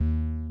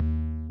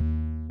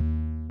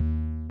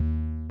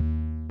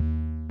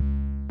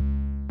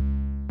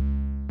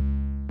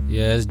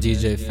Yeah, it's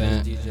DJ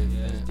FANT,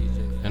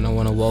 and I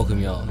want to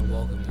welcome y'all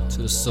to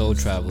the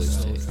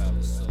SoulTravelers tape.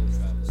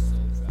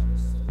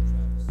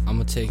 I'm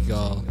going to take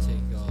y'all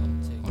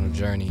on a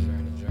journey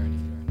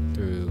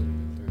through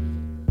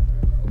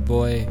a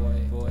boy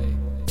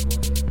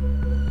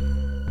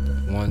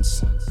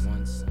once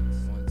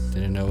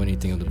didn't know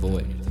anything of the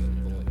void,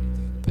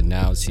 but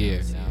now it's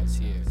here and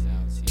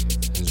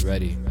is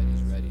ready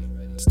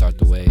to start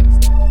the wave.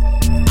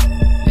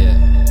 Yeah.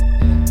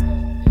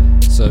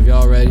 So if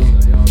y'all ready,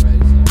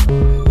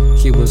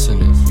 keep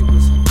listening.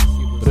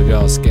 But if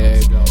y'all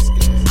scared,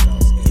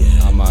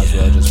 I might as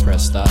well just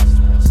press stop,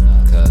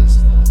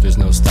 cause there's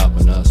no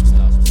stopping us.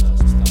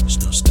 There's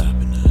no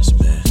stopping us,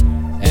 man.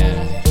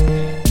 And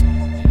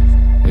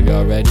if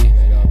y'all ready,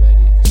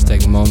 just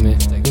take a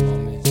moment and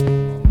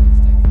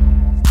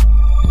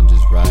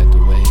just ride the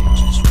wave.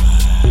 Just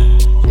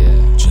ride. Yeah.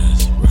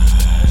 Just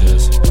ride.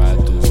 Just ride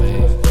the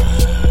wave.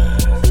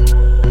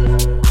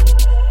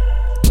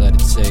 Let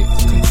it take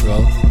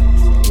control.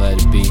 Let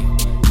it be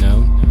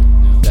known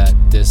that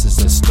this is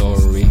a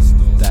story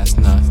that's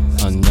not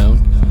unknown.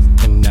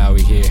 And now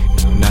we're here,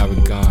 now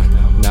we're gone.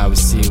 Now we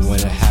see when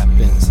it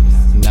happens.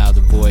 Now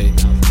the void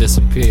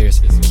disappears.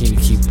 Can you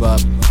keep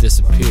up?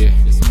 Disappear.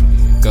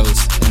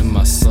 Ghosts in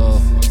my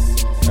soul,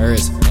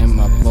 earth in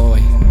my boy.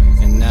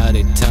 And now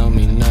they tell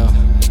me no,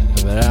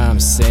 but I'm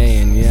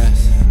saying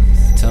yes.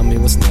 Tell me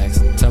what's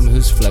next, tell me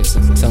who's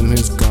flexing, tell me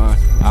who's gone.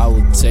 I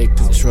will take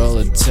control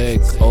and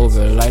take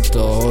over like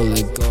the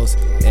Holy Ghost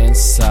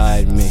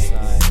inside me.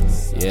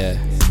 Yeah,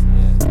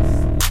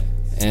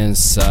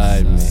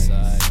 inside me.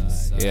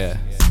 Yeah,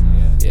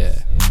 yeah,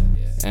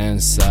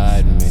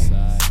 inside me.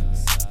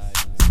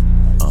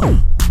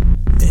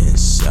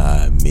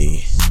 Inside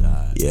me.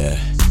 Yeah,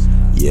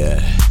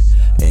 yeah.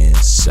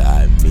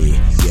 Inside me,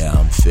 yeah,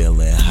 I'm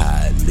feeling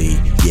highly,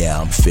 yeah,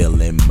 I'm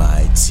feeling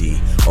mighty.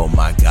 Oh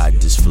my God,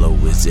 this flow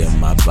is in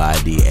my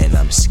body and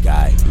I'm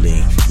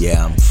skyling.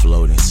 Yeah, I'm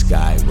floating,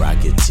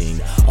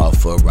 skyrocketing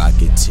off a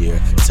rocketeer.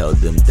 Tell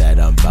them that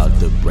I'm about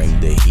to bring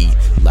the heat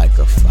like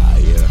a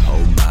fire.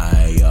 Oh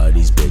my, all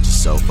these bitches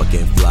so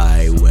fucking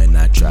fly. When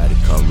I try to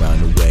come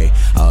round the way,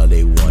 all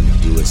they wanna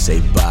do is say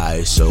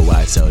bye. So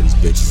I tell these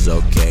bitches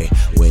okay.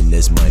 When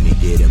this money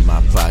get in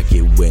my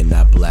pocket, when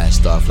I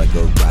blast off like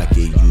a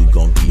rocket, you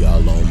gon' be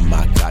all on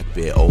my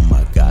cockpit. Oh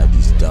my God,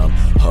 these dumb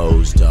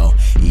hoes don't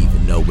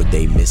even know what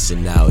they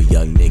missing out.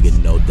 Young nigga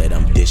know that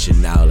I'm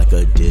dishing out like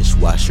a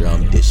dishwasher.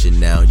 I'm dishing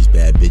now. These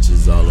bad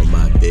bitches all on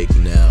my dick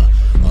now,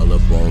 all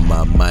up on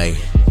my mic.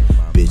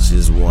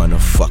 Bitches wanna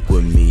fuck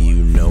with me, you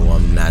know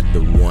I'm not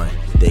the one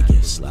they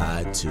can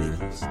slide to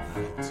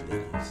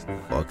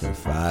or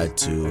confide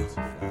to.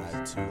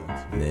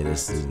 Man,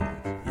 this is,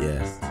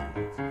 yeah.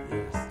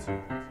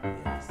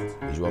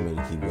 Did you want me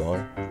to keep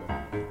going?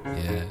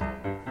 Yeah.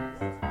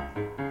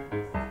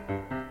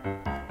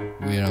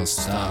 We don't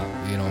stop,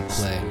 we don't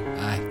play.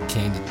 I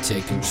came to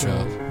take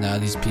control. Now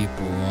these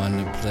people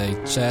wanna play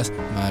chess,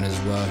 might as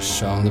well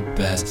show 'em the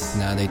best.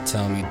 Now they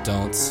tell me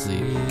don't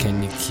sleep,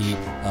 can you keep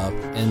up?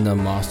 And the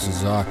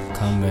monsters are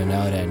coming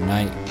out at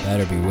night,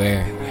 better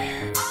beware.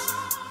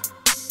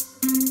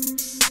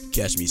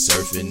 Catch me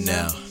surfing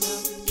now,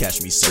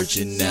 catch me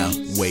searching now.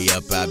 Way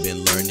up, I've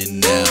been learning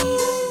now.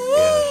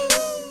 Yeah.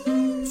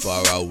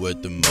 Far out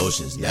with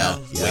emotions now,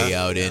 way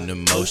out in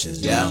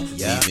emotions now.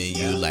 Leaving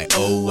you like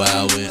oh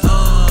wow and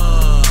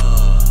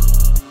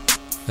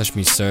Catch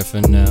me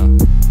surfing now,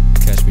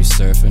 catch me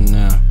surfing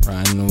now.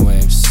 Riding the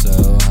waves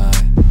so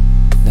high.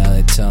 Now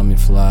they tell me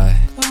fly,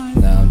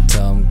 now I'm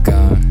telling them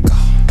gone.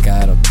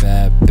 Got a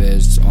bad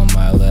bitch on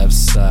my left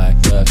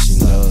side. Cause she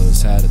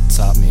knows how to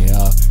top me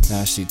off.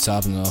 Now she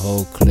topping the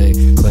whole clique.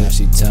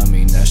 She tell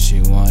me that she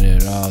want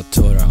it all.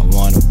 Told her I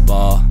want a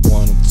ball.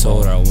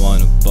 Told her I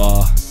want a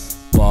ball.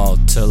 Ball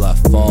till I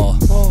fall.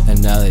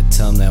 And now they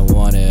tell me they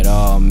want it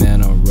all.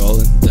 Man, I'm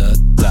rolling the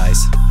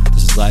dice.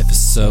 This life is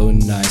so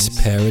nice,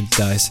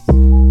 paradise.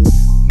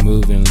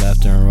 Moving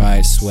left and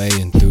right,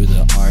 swaying through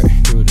the art.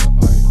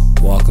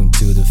 Welcome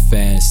to the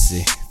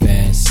fantasy.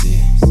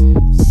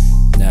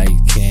 Now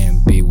you can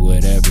be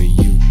whatever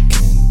you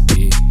can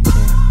be.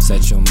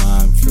 Set your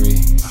mind free.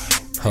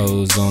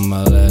 Pose on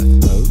my left,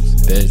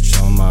 bitch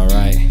on my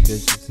right.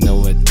 Know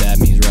what that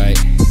means, right?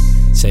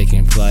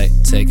 Taking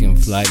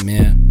flight,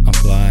 man, I'm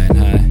flying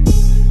high.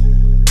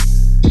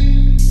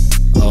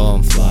 Oh,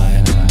 I'm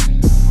flying high.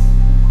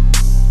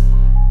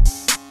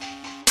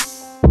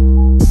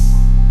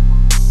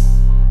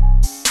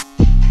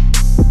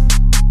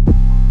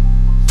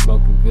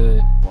 Smoking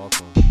good,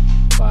 welcome.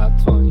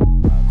 520,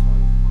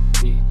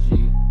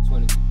 PG,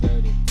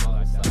 2230, all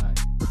outside.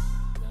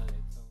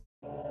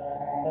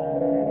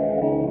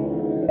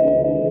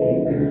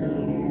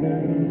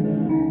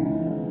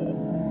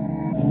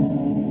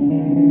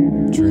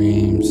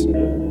 Dreams,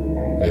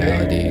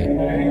 reality,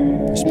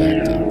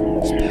 perspective.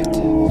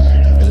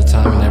 There's a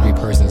time in every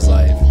person's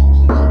life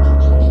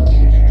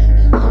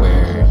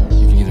where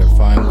you can either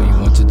find what you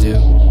want to do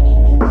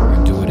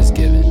or do what is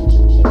given.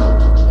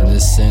 In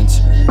this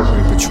sense, you're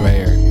a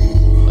betrayer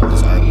of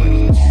this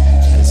artwork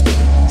that is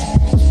given.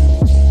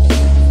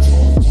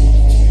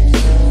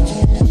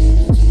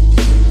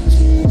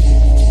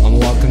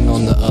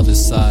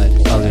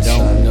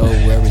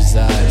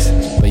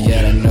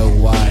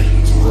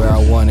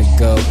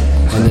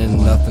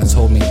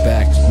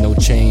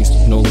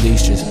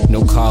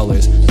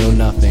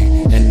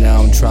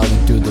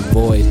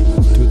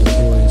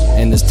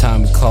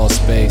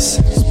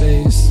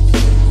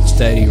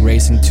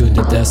 racing to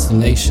the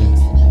destination.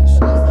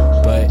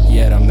 But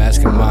yet I'm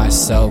asking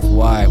myself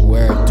why,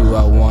 where do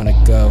I wanna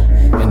go?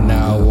 And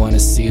now I wanna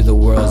see the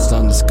world's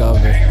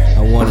undiscovered.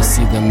 I wanna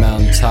see the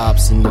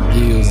mountaintops and the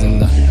views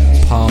and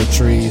the palm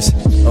trees.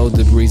 Oh,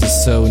 the breeze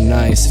is so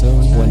nice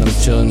when I'm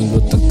chilling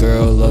with the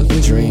girl of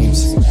the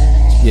dreams.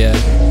 Yeah,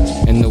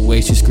 and the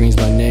way she screams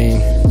my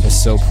name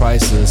is so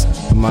priceless.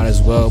 I might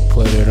as well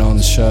put it on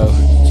the show,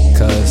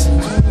 cause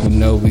you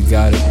know we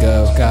gotta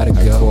go. I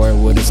record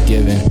what it's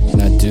given,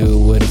 and I do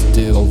what it's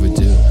due.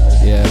 Overdue,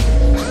 yeah.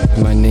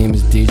 My name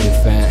is DJ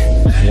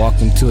FANT.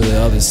 Welcome to the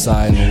other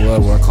side in the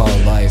world where I call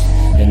life.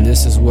 And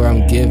this is where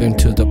I'm given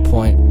to the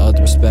point of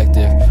the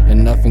perspective.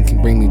 And nothing can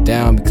bring me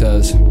down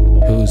because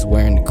who's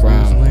wearing the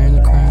crown?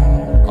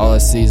 All I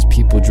see is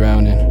people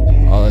drowning.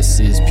 All I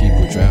see is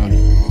people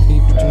drowning.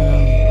 People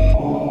drowning.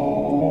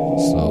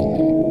 Slowly,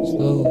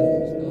 slowly.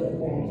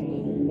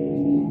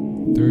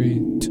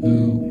 3, 2,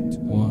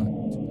 1.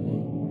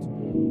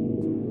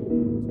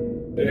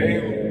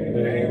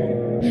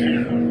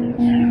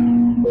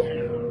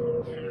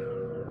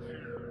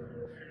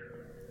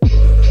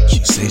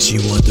 She said she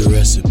want the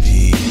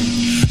recipe.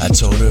 I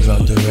told her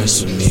about the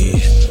rest of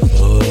me.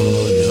 Oh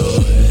no.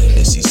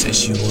 And she said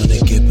she wanna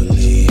get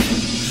believe.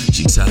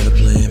 She tired of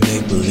playing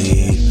make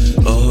believe.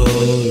 Oh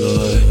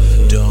Lord,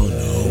 don't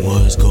know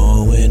what's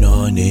going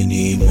on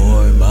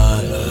anymore.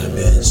 My mind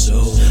been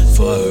so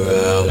far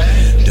out.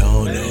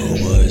 Don't know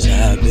what's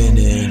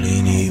happening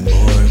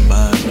anymore.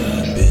 My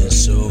mind been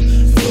so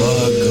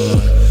far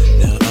gone.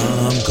 Now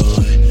I'm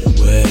gone.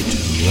 Where do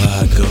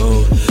I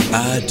go?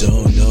 I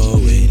don't know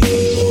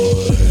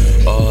anymore.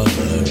 All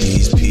of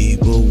these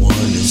people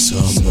wanting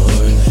some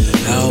more.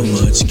 How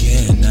much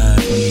can I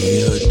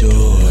be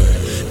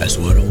adored? That's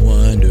what I'm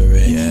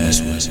wondering.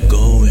 That's what's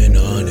going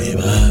on in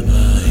my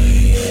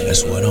mind.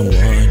 That's what I'm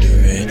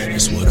wondering.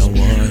 That's what I'm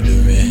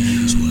wondering.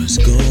 That's what's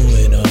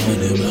going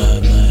on in my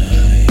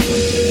mind.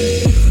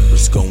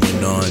 What's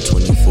going on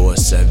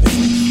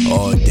 24/7?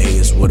 All day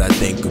is what I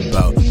think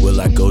about. Will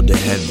I go to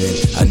heaven?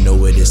 I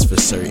know it is for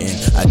certain.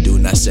 I do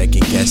not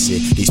second guess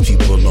it. These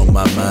people on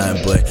my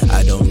mind, but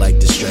I don't like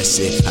to stress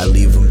it. I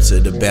leave them to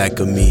the back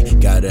of me.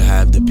 Gotta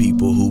have the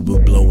people who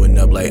been blowing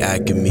up like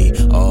Acme.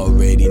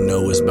 Already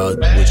know it's about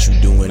what you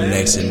doing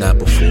next and not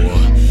before.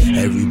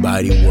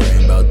 Everybody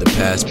worrying about the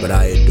past, but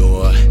I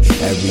adore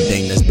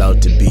everything that's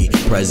about to be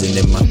present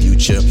in my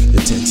future. The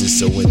tense is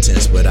so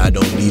intense, but I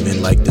don't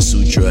even like the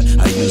sutra.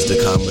 I use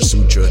the Kama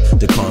Sutra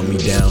to calm me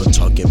down.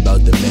 Talking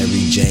about the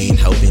Mary Jane,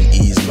 helping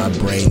ease my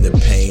brain. The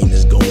pain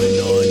is going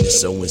on, it's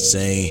so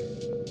insane.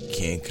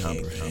 Can't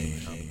comprehend.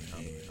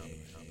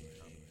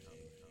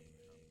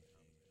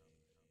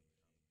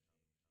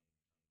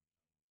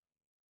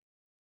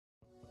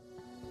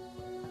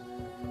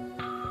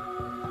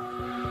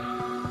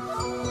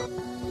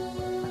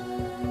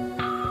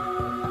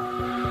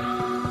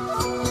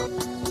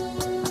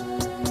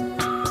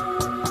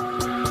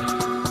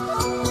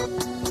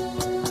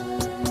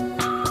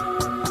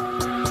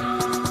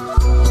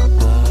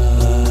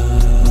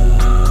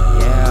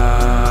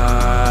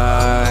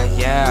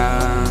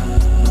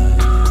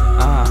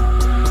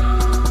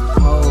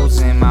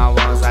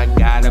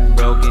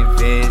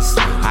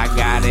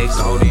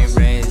 Golden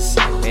wrist,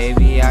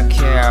 baby, I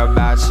care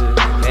about you.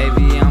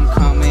 Baby, I'm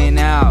coming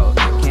out.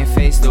 Can't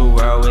face the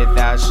world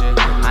without you.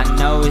 I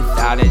know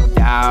without a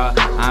doubt,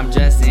 I'm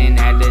just in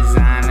that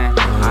designer.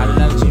 I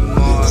loved you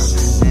more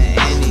than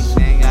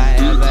anything I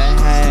ever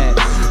had.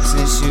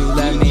 Since you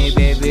left me,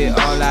 baby,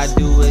 all I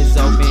do is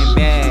open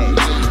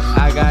bags.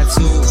 I got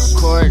 2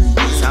 court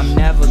dates, I'm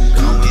never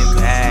going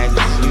back.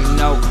 You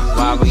know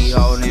why we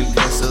holding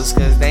pistols,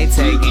 cause they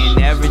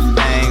taking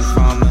everything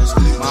from us.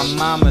 My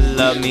mama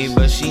love me,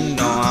 but she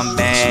know I'm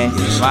bad.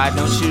 Why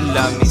don't you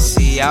love me?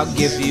 See, I'll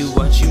give you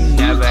what you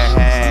never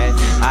had.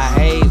 I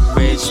hate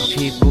rich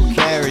people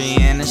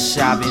carrying a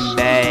shopping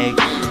bag.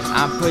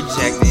 I'm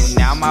projecting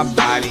out my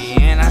body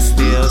and I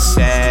still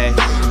sad.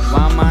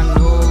 Why my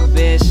new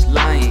bitch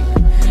lying?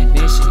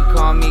 Then she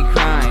call me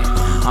crying.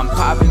 I'm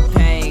popping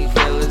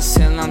painkillers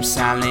till I'm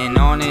silent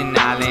on an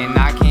island.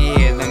 I can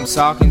hear them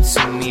talking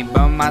to me,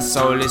 but my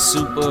soul is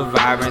super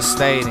vibrant,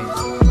 stating.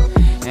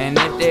 And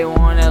if they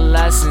want a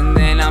lesson,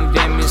 then I'm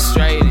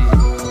demonstrating.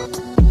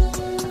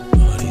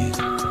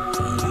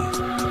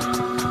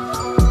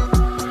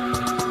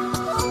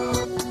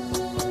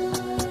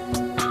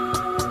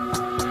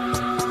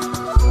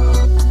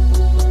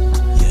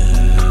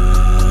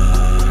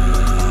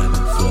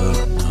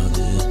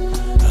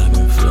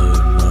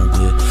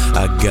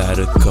 I got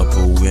a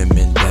couple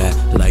women that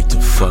like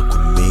to fuck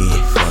with me.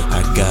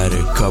 I got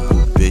a couple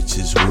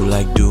bitches who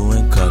like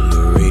doing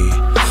cutlery.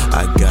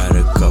 I got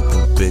a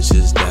couple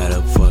bitches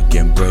that'll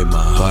fucking break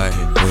my heart.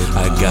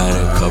 I got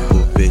a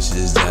couple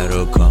bitches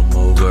that'll come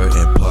over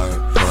and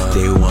park.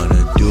 They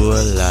wanna do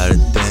a lot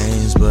of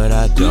things, but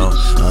I don't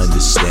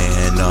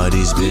understand. All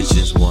these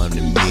bitches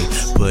wanted me,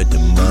 put the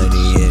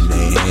money in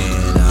their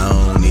hand. I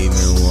don't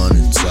even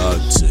wanna talk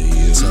to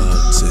you.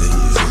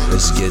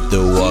 Let's get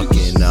the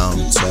walking, I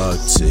don't talk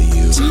to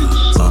you.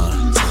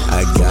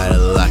 I got a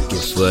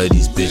locket for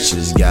these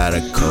bitches, got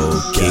a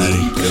cold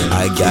key.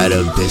 I got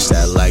a bitch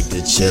that like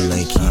to chill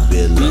and keep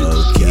it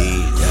low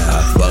key.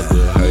 I fuck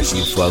with her,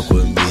 she fuck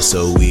with me,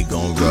 so we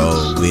gon'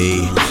 roll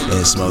weed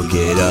and smoke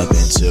it up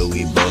until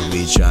we both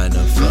be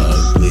tryna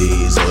fuck,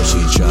 please. Oh, she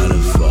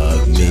tryna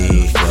fuck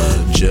me.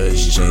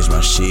 Just change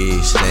my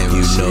sheets.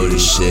 You know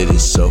this shit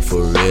is so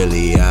for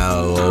really.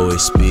 I'll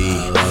always be,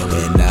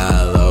 and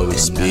I'll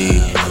always be,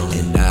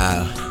 and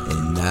now,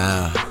 and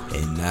now,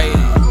 and now.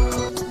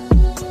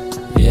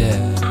 Yeah,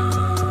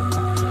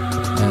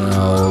 and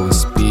I'll always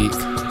speak.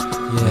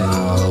 Yeah,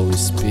 I'll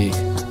always speak.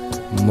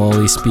 I'm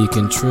always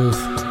speaking truth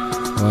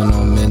when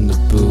I'm in the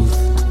booth.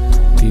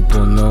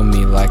 People know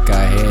me like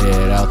I hit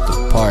it out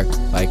the park,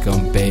 like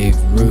I'm Babe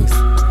Ruth.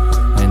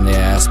 And they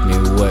asked me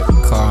what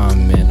car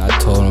I'm in. I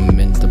told them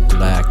in the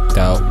blacked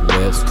out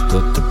whips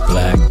with the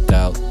blacked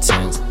out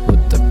tints,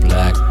 with the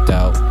blacked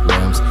out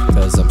rims.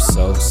 Cause I'm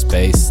so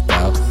spaced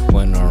out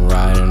when I'm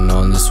riding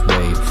on this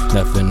wave.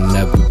 Nothing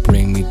ever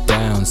bring me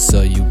down,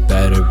 so you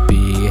better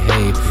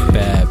behave.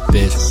 Bad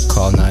bitch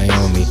called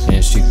Naomi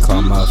and she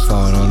called my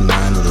phone on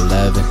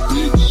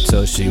 911.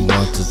 So she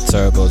want the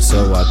turbo,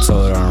 so I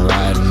told her I'm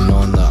riding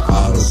on the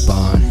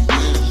Autobahn.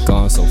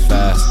 Going so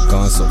fast,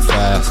 going so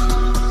fast.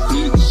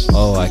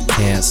 Oh, I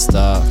can't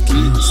stop.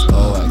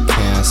 Oh, I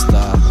can't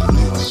stop.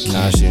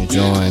 Now she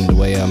enjoying the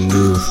way I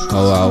move.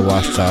 Oh, I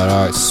watched that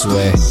art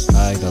sway.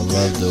 I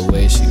love the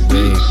way she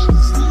wave.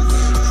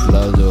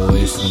 Love the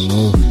way she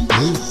move.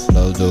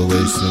 Love the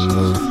way she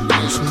move.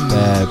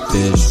 Bad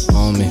bitch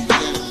on me.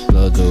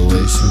 Love the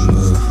way she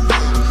move.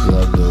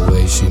 Love the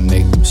way she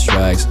make them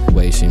strikes. The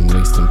way she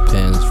makes them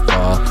pins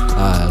fall.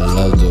 I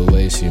love the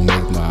way she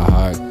make my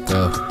heart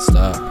go.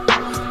 Stop.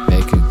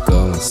 Make it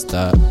go and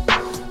stop.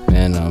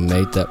 Man, I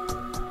made that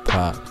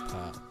pop.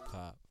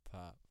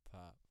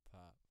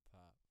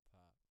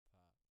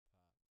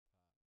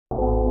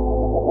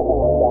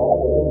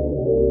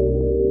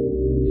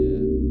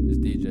 Yeah, it's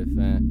DJ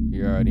FANT.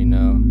 You already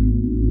know.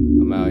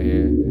 I'm out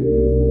here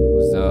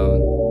with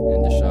Zone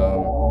and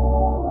Deshaun.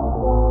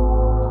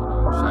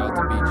 You know, shout out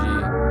to BG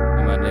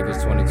and my niggas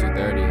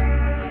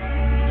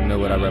 2230. You know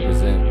what I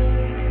represent.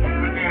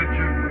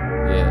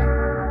 Yeah.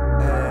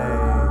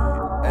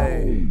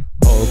 Hey.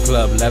 Whole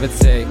club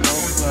levitate.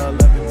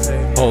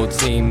 Whole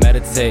team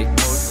meditate.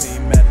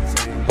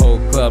 Whole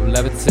club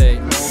levitate.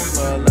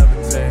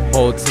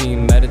 Whole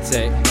team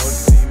meditate.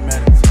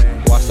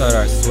 Watch out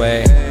our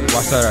sway.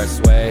 Watch out our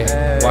sway.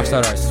 Watch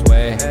out our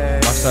sway.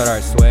 Watch out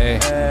our sway.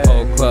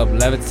 Whole club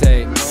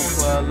levitate.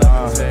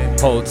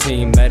 Whole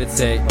team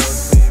meditate.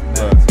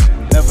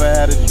 Never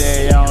had a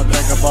day I don't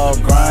think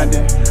about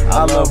grinding.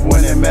 I love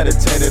winning,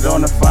 meditated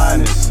on the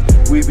finest.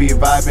 We be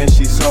vibing,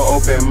 she's so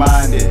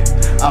open-minded.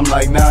 I'm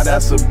like, nah,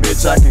 that's a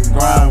bitch I can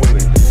grind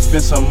with.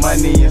 Spend some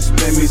money and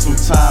spend me some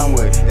time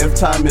with. If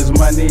time is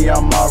money,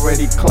 I'm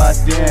already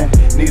clocked in.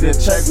 Need a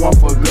check, one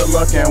for good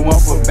luck and one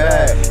for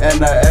bad. And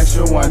an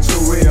extra one to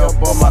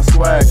re-up on my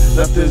swag.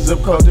 Left the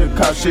zip code to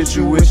cop shit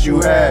you wish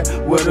you had.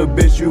 With a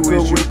bitch you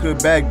wish we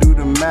could back, do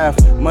the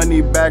math.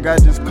 Money back, I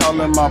just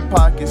call in my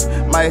pockets.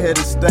 Might hit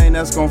a stain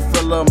that's gon'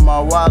 fill up my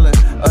wallet.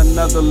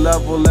 Another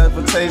level,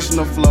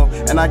 levitational flow.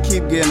 And I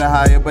keep getting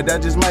higher, but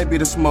that just might be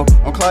the smoke.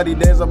 On cloudy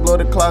days, I blow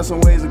the clouds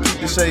in ways to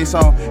keep the shades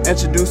on.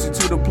 Introduce you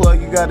to the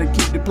plug, you gotta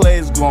keep the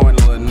plays going.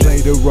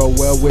 Play the role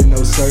well with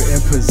no certain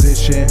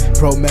position.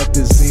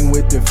 Promethazine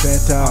with the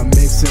Fanta I'm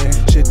mixing.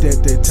 Shit that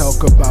they talk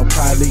about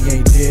probably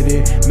ain't did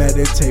it.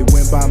 Meditate,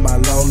 went by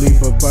my lonely,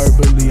 but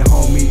verbally,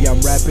 homie,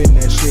 I'm rapping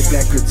that shit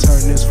that could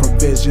turn this from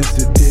visions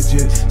to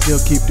digits.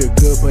 Still keep the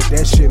good, but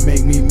that shit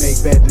make me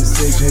make bad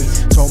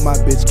decisions. Told my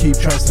bitch keep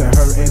trusting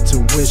her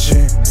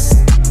intuition.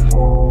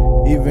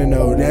 Even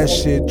though that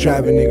shit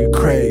drive a nigga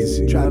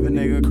crazy. Drive a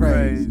nigga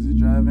crazy.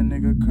 Drive a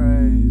nigga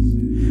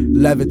crazy.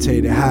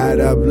 Levitated, high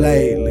up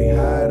lately.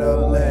 Hide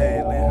up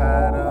lately,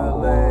 hide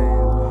up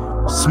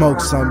lately.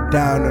 Smoke some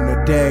down on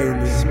the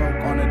daily.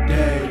 Smoke on the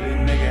daily,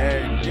 nigga,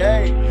 every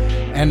day.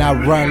 And I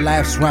run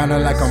laps round her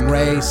like I'm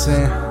racing.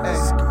 Hey,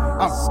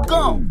 I'm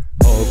gone.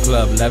 Whole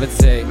club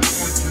levitate.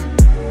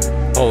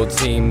 Whole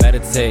team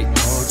meditate.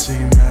 Whole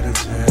team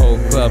meditate. Whole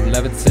club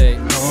levitate.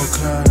 Whole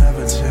club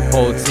levitate.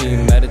 Whole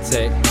team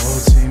meditate. Whole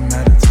team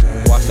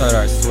meditate. Watch out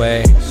our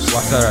sway.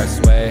 Watch out our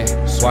sway.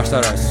 Watch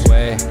out our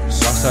sway.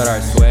 Watch out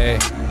our sway.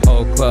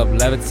 Whole club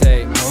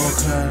levitate. Whole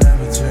club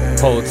levitate.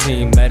 Whole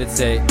team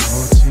meditate.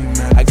 Whole team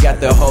meditate. I got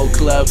the whole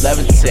club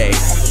levitate.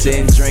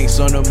 10 drinks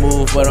on the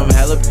move, but I'm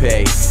hella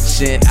paid.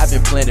 Shit, I've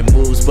been planning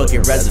moves,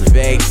 booking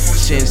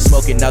reservation.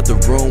 Smoking out the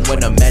room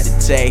when I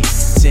meditate.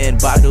 10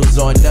 bottles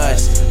on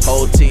us,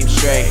 whole team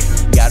straight.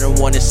 Got them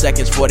 1 in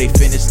seconds before they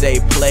finish they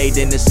play.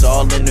 Then it's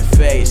all in the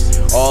face,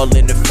 all all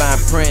in the fine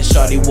print.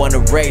 Shawty wanna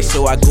race,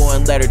 so I go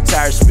and let her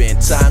tires spin.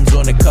 Times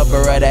on the cover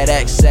of that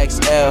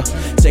XXL.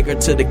 Take her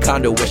to the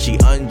condo where she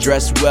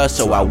undressed well,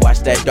 so I watch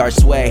that dark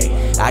sway.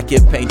 I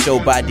can paint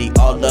your body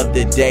all of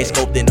the day,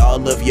 sculpting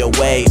all of your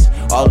ways,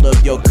 all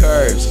of your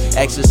curves.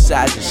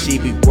 Exercising, she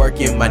be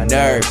working my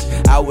nerves.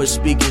 I was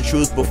speaking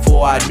truth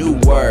before I knew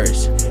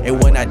words.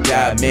 And when I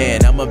die,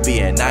 man, I'ma be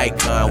an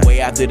icon way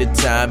after the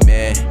time,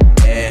 man.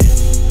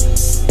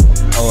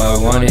 Oh,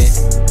 I want it.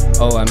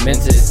 Oh, I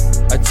meant it.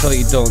 I told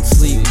you don't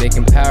sleep,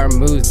 making power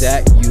moves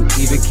that you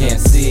even can't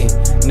see.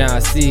 Now I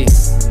see.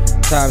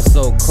 Time's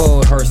so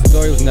cold, her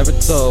story was never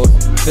told.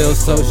 Feel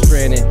so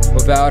stranded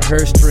without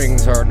her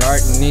strings. Her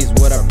art needs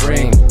what I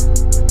bring.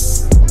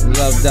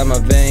 Love down my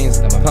veins,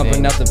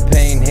 pumping out the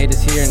pain.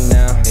 Haters here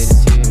now.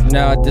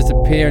 Now I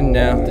disappear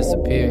now.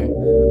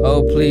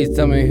 Oh, please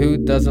tell me who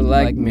doesn't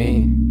like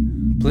me.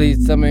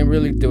 Please tell me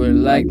really do it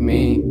like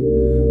me.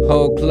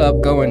 Whole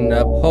club going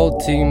up, whole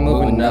team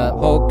moving up.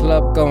 Whole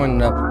club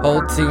going up,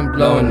 whole team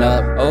blowing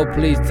up. Oh,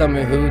 please tell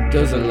me who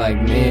does it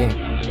like me.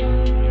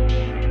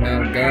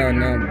 Now I'm gone,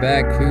 now I'm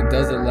back. Who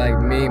does it like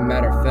me?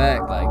 Matter of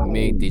fact, like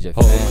me, DJ.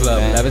 Whole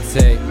club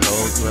levitate,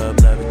 Whole club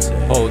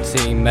levitate, whole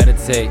team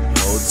meditate.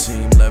 whole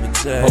team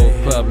levitate,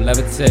 Whole club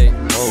levitate,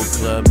 whole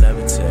club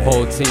levitate,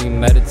 whole team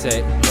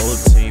meditate. whole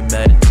team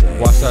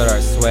meditate. Watch out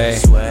our sway,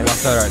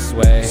 watch out our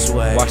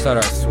sway, watch out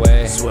our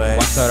sway,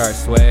 watch out our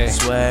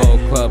sway. Whole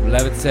club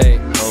levitate,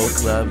 Whole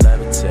club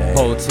levitate,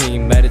 whole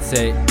team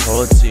meditate.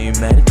 whole team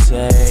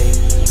meditate.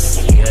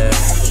 Yeah,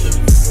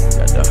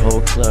 got the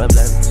whole club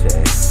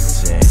levitate.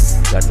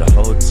 Got the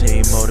whole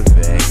team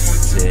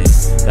motivated.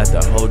 Got the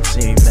whole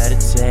team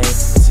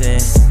meditating.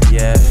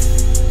 Yeah,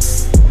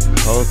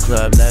 whole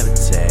club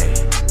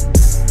levitate,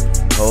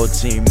 whole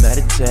team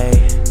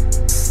meditate,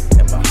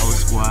 and my whole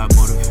squad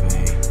motivate.